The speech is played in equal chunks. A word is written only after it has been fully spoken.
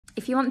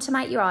If you want to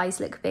make your eyes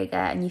look bigger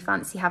and you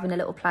fancy having a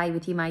little play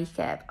with your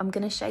makeup, I'm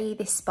going to show you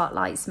this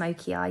Spotlight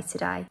Smoky Eye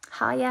today.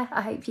 Hiya,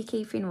 I hope you're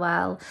keeping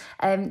well.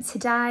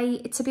 Today,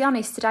 to be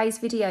honest, today's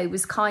video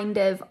was kind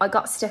of, I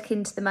got stuck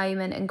into the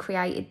moment and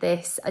created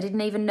this. I didn't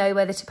even know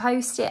whether to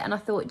post it, and I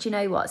thought, do you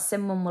know what,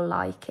 someone will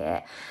like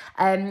it.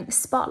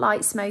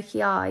 Spotlight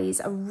Smoky Eyes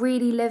are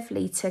really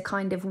lovely to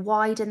kind of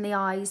widen the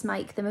eyes,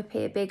 make them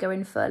appear bigger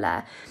and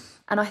fuller.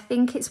 And I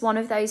think it's one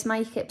of those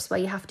makeups where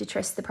you have to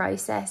trust the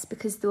process,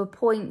 because there were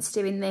points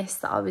doing this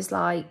that I was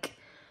like,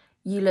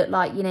 you look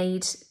like you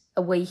need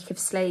a week of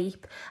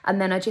sleep. And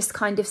then I just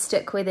kind of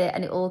stuck with it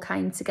and it all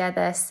came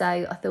together. So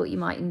I thought you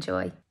might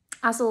enjoy.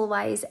 As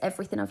always,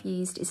 everything I've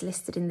used is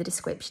listed in the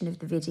description of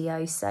the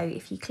video. So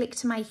if you click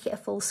to make it a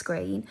full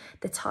screen,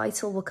 the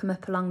title will come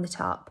up along the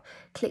top.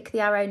 Click the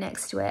arrow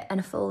next to it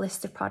and a full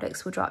list of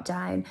products will drop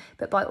down.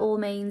 But by all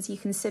means, you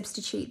can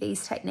substitute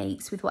these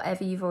techniques with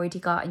whatever you've already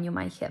got in your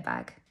makeup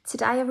bag.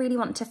 Today I really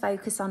want to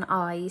focus on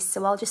eyes,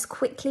 so I'll just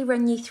quickly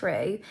run you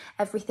through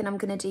everything I'm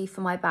going to do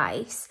for my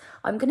base.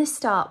 I'm going to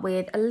start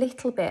with a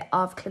little bit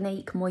of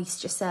Clinique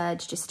Moisture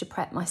Surge just to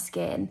prep my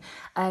skin.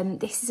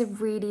 This is a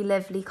really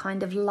lovely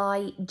kind of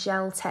light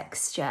gel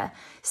texture,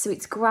 so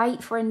it's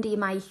great for under your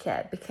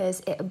makeup because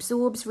it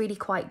absorbs really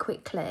quite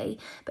quickly,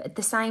 but at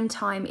the same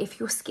time, if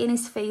your skin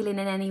is feeling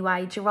in any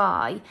way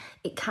dry,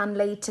 it can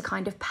lead to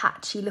kind of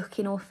patchy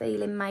looking or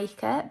feeling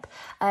makeup.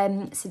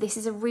 So this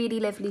is a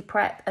really lovely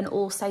prep and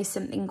also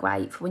something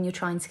great for when you're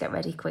trying to get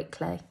ready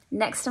quickly.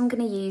 Next, I'm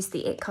going to use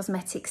the It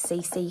Cosmetics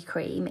CC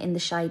cream in the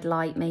shade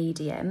Light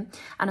Medium,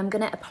 and I'm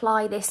going to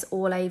apply this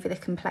all over the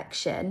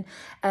complexion.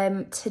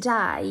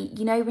 Today,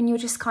 you know, when you're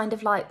just kind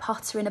of like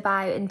pottering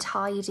about and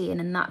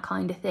tidying and that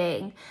kind of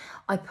thing,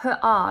 I put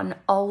on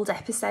old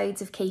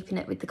episodes of Keeping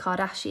Up with the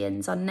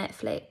Kardashians on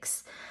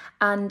Netflix.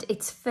 And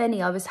it's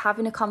funny, I was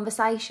having a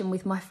conversation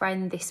with my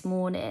friend this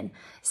morning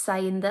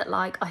saying that,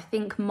 like, I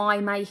think my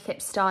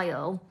makeup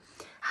style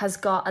has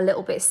got a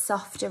little bit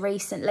softer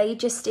recently,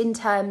 just in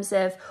terms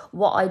of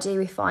what I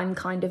do if I'm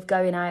kind of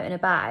going out and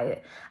about.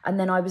 And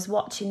then I was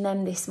watching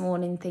them this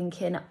morning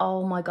thinking,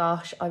 oh my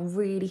gosh, I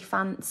really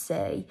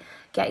fancy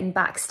getting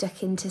back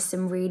stuck into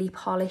some really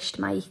polished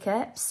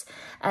makeups.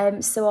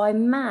 So I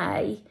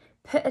may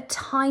put a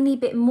tiny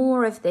bit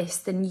more of this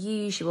than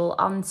usual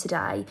on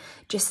today,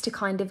 just to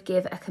kind of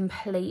give a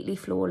completely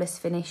flawless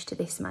finish to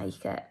this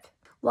makeup.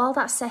 While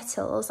that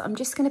settles, I'm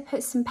just going to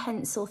put some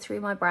pencil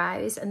through my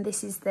brows, and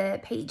this is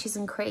the Peaches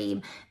and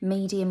Cream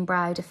Medium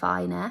Brow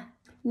Definer.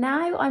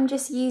 Now I'm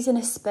just using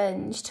a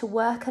sponge to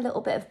work a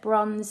little bit of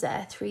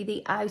bronzer through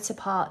the outer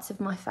parts of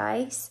my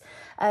face.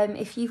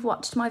 If you've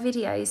watched my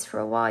videos for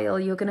a while,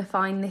 you're going to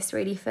find this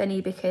really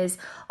funny because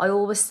I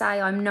always say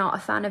I'm not a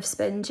fan of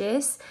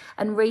sponges,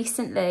 and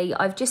recently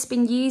I've just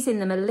been using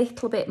them a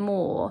little bit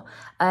more.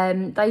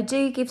 They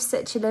do give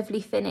such a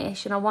lovely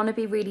finish, and I want to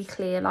be really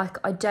clear, like,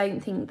 I don't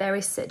think there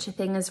is such a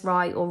thing as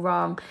right or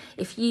wrong.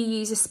 If you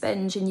use a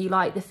sponge and you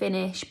like the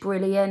finish,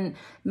 brilliant.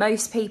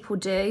 Most people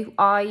do.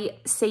 I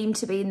seem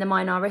to be in the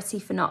minority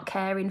for not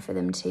caring for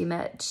them too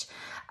much.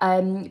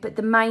 But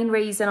the main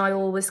reason I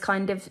always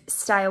kind of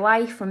stay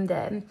away from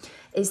them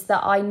is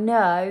that I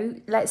know,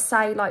 let's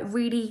say, like,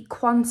 really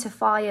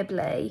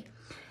quantifiably,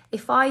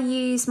 if I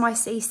use my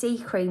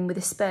CC cream with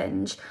a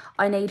sponge,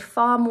 I need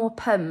far more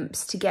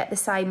pumps to get the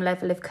same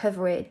level of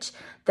coverage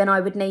than I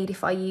would need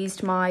if I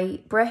used my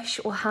brush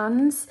or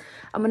hands.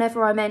 And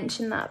whenever I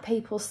mention that,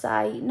 people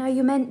say, no,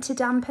 you're meant to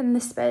dampen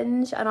the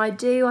sponge. And I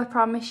do, I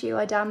promise you,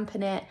 I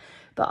dampen it.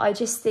 But I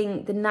just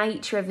think the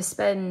nature of a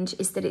sponge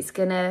is that it's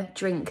gonna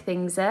drink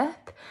things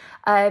up.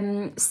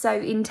 So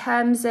in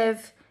terms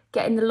of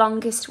getting the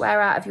longest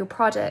wear out of your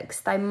products,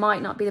 they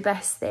might not be the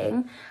best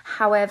thing.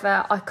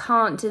 However, I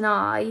can't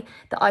deny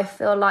that I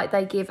feel like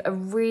they give a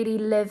really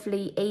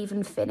lovely,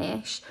 even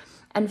finish.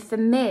 And for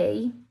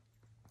me,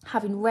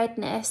 having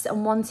redness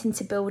and wanting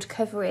to build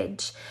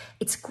coverage,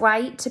 it's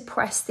great to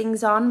press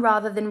things on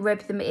rather than rub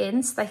them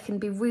in, so they can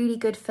be really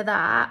good for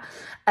that.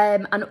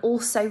 And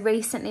also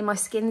recently my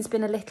skin's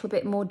been a little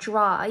bit more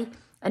dry,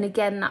 and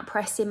again, that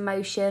pressing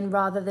motion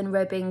rather than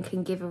rubbing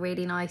can give a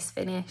really nice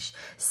finish.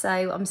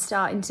 So I'm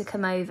starting to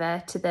come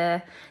over to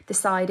the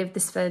side of the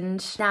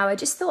sponge. Now, I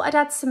just thought I'd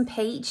add some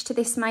peach to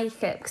this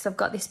makeup because I've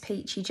got this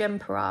peachy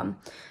jumper on.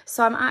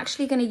 So I'm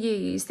actually going to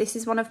use, this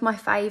is one of my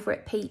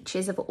favourite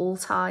peaches of all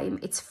time.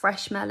 It's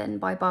Fresh Melon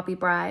by Bobbi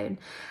Brown.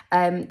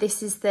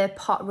 This is the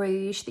pot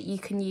rouge that you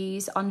can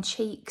use on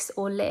cheeks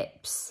or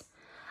lips.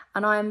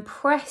 And I am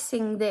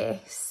pressing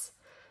this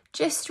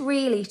just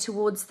really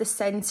towards the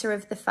centre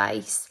of the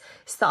face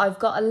so that I've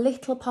got a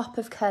little pop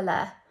of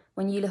colour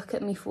when you look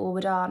at me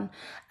forward on.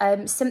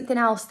 Something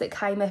else that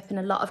came up in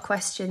a lot of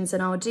questions,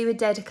 and I'll do a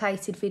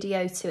dedicated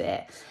video to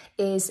it,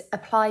 is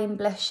applying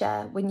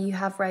blusher when you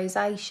have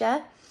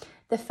rosacea.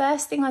 The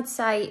first thing I'd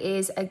say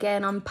is,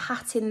 again, I'm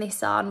patting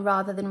this on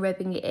rather than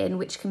rubbing it in,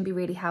 which can be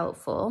really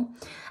helpful.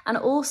 And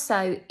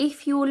also,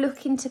 if you're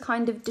looking to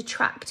kind of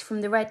detract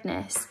from the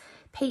redness,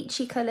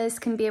 Peachy colours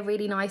can be a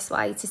really nice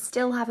way to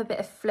still have a bit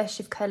of flush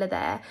of colour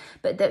there,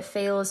 but that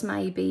feels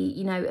maybe,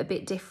 you know, a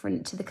bit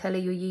different to the colour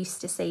you're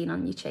used to seeing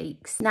on your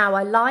cheeks. Now,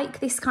 I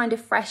like this kind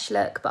of fresh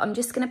look, but I'm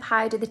just going to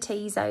powder the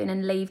T-zone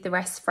and leave the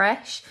rest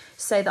fresh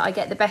so that I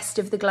get the best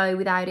of the glow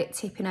without it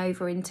tipping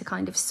over into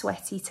kind of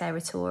sweaty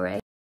territory.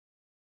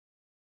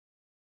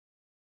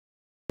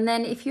 And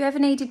then if you ever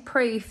needed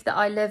proof that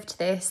I loved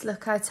this,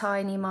 look how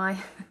tiny my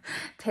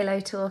Pillow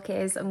Talk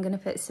is. I'm going to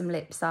put some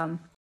lips on.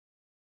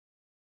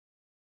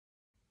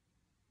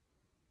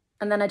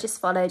 And then I just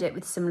followed it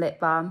with some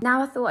lip balm.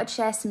 Now I thought I'd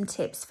share some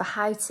tips for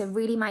how to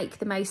really make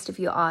the most of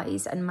your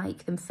eyes and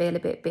make them feel a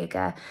bit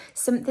bigger.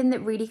 Something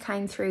that really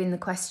came through in the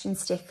question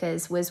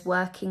stickers was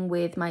working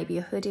with maybe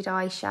a hooded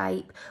eye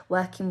shape,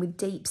 working with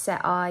deep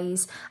set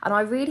eyes. And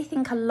I really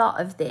think a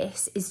lot of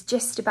this is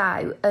just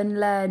about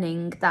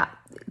unlearning that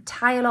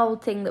tail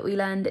old thing that we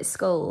learned at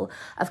school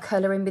of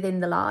colouring within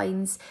the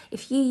lines.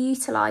 If you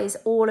utilise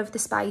all of the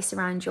space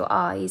around your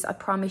eyes, I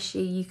promise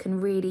you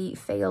can really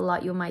feel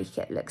like your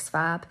makeup looks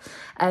fab.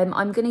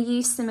 I'm going to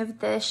use some of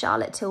the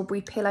Charlotte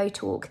Tilbury Pillow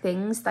Talk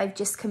things. They've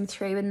just come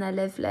through and they're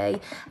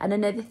lovely. And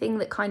another thing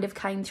that kind of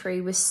came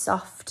through was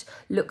soft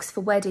looks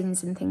for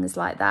weddings and things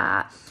like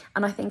that.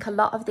 And I think a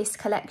lot of this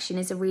collection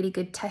is a really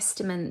good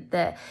testament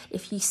that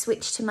if you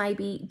switch to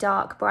maybe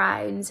dark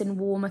browns and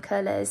warmer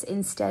colours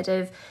instead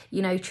of,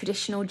 you know,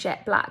 traditional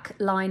jet black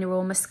liner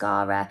or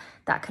mascara,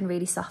 that can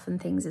really soften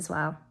things as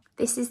well.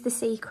 This is the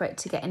secret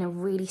to getting a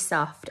really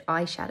soft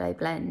eyeshadow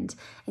blend.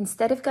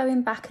 Instead of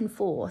going back and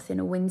forth in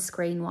a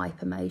windscreen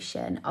wiper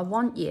motion, I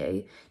want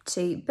you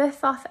to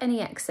buff off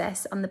any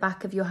excess on the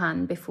back of your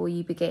hand before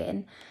you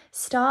begin.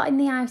 Start in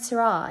the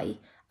outer eye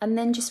and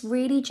then just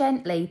really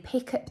gently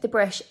pick up the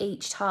brush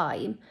each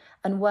time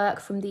and work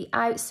from the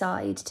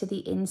outside to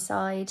the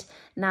inside.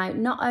 Now,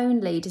 not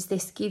only does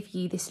this give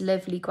you this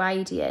lovely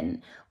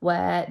gradient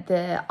where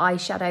the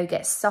eyeshadow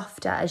gets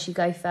softer as you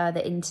go further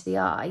into the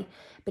eye,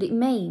 but it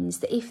means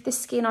that if the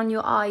skin on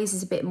your eyes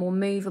is a bit more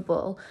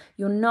movable,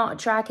 you're not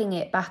dragging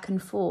it back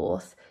and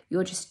forth,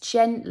 you're just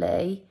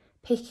gently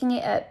picking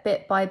it up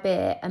bit by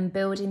bit and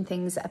building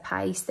things at a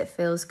pace that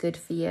feels good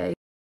for you.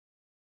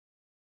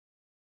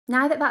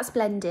 Now that that's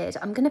blended,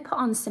 I'm going to put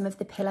on some of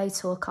the Pillow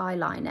Talk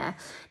eyeliner.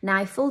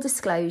 Now, full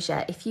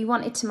disclosure, if you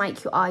wanted to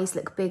make your eyes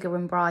look bigger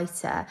and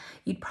brighter,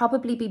 you'd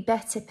probably be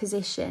better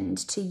positioned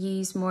to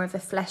use more of a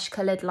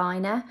flesh-coloured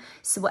liner.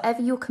 So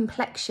whatever your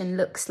complexion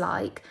looks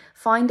like,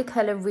 find a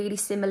colour really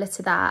similar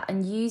to that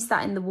and use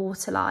that in the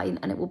waterline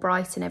and it will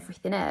brighten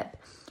everything up.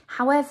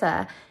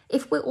 However,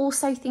 if we're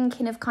also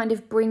thinking of kind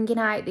of bringing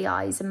out the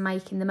eyes and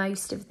making the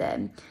most of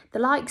them, the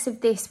likes of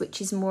this, which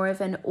is more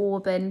of an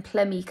auburn,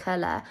 plummy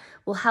colour,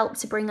 will help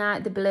to bring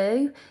out the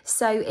blue.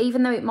 So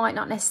even though it might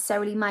not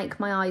necessarily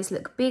make my eyes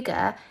look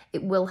bigger,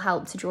 it will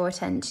help to draw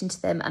attention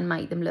to them and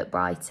make them look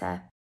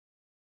brighter.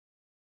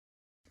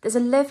 There's a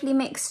lovely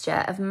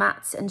mixture of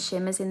mattes and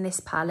shimmers in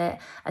this palette,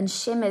 and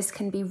shimmers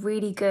can be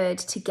really good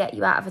to get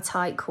you out of a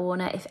tight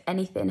corner if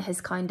anything has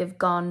kind of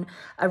gone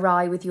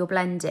awry with your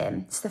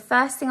blending. So the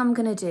first thing I'm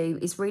going to do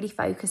is really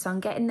focus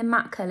on getting the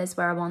matte colours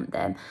where I want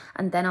them,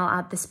 and then I'll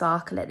add the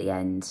sparkle at the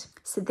end.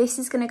 So this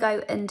is going to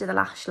go under the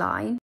lash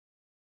line.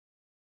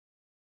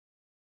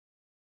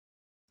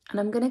 And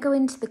I'm going to go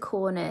into the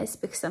corners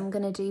because I'm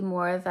going to do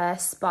more of a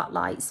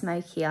spotlight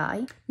smoky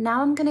eye.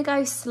 Now I'm going to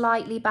go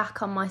slightly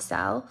back on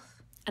myself.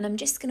 And I'm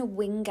just going to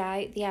wing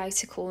out the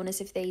outer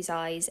corners of these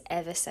eyes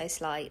ever so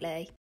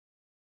slightly.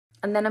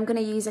 And then I'm going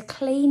to use a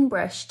clean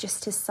brush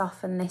just to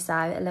soften this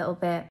out a little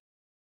bit.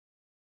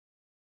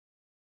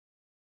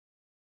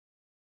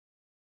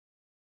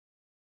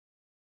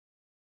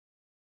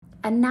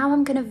 And now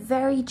I'm going to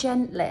very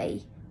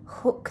gently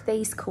hook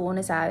these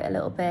corners out a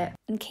little bit.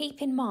 And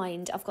keep in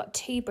mind, I've got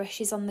two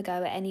brushes on the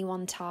go at any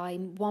one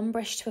time. One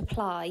brush to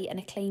apply and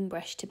a clean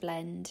brush to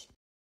blend.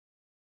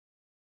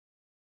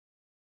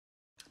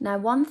 Now,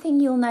 one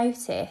thing you'll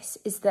notice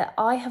is that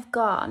I have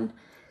gone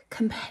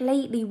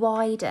completely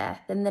wider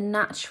than the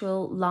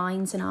natural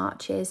lines and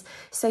arches.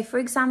 So for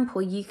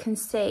example, you can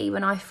see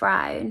when I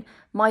frown,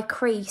 my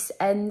crease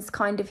ends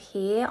kind of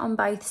here on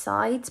both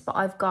sides, but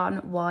I've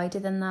gone wider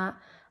than that.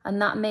 And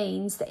that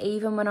means that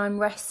even when I'm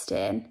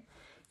resting,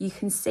 you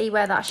can see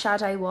where that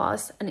shadow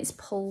was and it's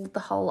pulled the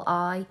whole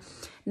eye.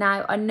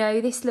 Now, I know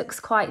this looks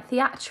quite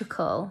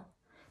theatrical,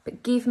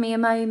 but give me a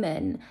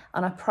moment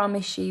and I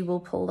promise you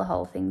we'll pull the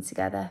whole thing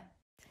together.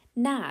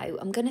 Now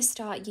I'm going to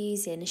start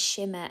using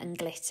shimmer and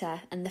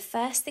glitter, and the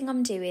first thing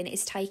I'm doing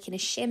is taking a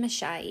shimmer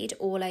shade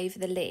all over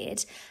the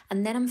lid,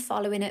 and then I'm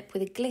following up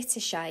with a glitter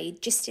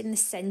shade just in the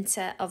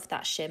centre of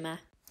that shimmer.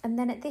 And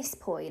then at this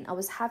point I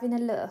was having a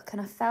look and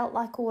I felt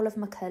like all of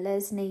my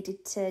colours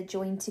needed to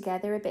join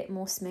together a bit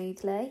more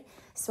smoothly.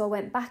 So I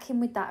went back in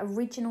with that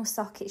original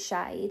socket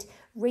shade,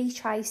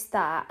 retraced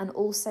that and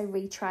also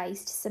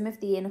retraced some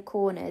of the inner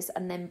corners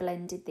and then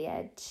blended the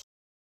edge.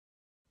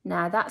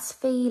 Now that's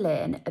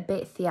feeling a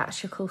bit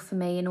theatrical for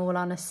me in all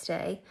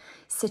honesty.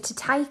 So to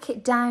take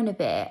it down a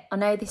bit, I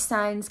know this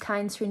sounds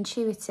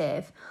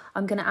counterintuitive,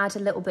 I'm going to add a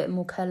little bit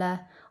more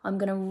colour. I'm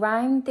going to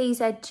round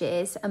these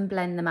edges and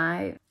blend them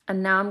out.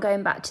 And now I'm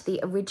going back to the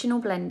original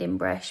blending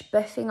brush,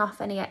 buffing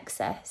off any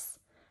excess.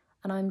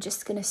 And I'm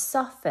just going to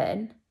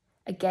soften,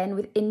 again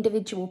with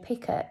individual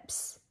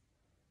pickups,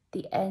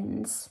 the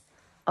ends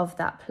of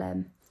that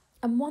plum.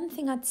 And one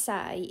thing I'd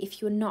say,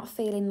 if you're not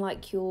feeling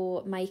like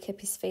your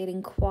makeup is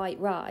feeling quite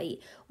right,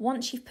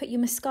 once you've put your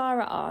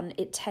mascara on,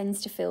 it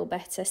tends to feel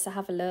better, so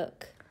have a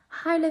look.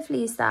 How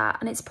lovely is that?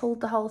 And it's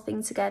pulled the whole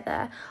thing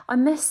together. I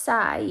must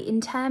say,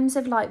 in terms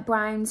of like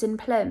browns and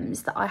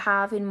plums that I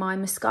have in my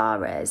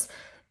mascaras,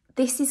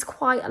 this is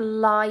quite a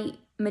light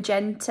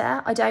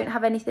magenta. I don't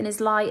have anything as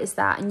light as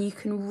that, and you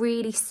can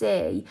really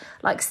see,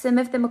 like, some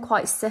of them are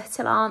quite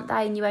subtle, aren't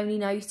they, and you only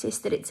notice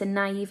that it's a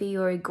navy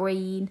or a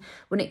green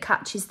when it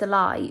catches the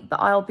light.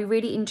 But I'll be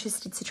really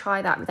interested to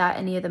try that without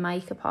any other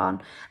makeup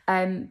on.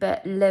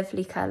 But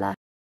lovely colour.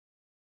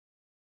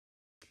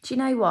 Do you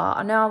know what?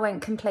 I know I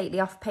went completely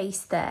off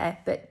piste there,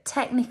 but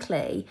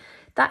technically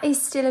that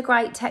is still a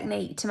great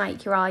technique to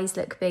make your eyes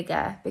look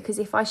bigger, because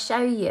if I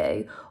show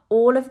you,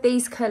 all of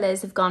these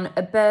colours have gone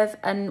above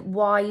and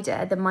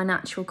wider than my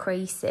natural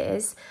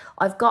creases.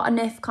 I've got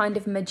enough kind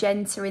of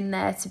magenta in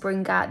there to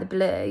bring out the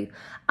blue,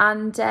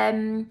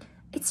 and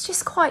it's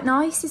just quite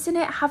nice, isn't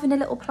it, having a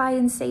little play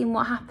and seeing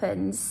what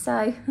happens.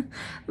 So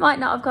might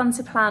not have gone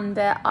to plan,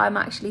 but I'm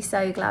actually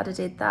so glad I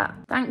did that.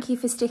 Thank you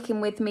for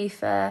sticking with me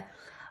for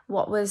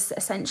what was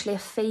essentially a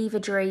fever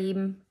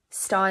dream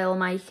style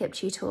makeup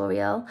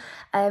tutorial.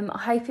 I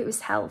hope it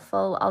was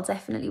helpful. I'll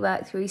definitely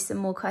work through some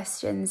more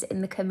questions in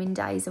the coming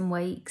days and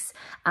weeks,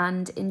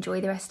 and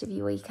enjoy the rest of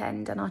your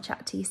weekend, and I'll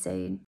chat to you soon.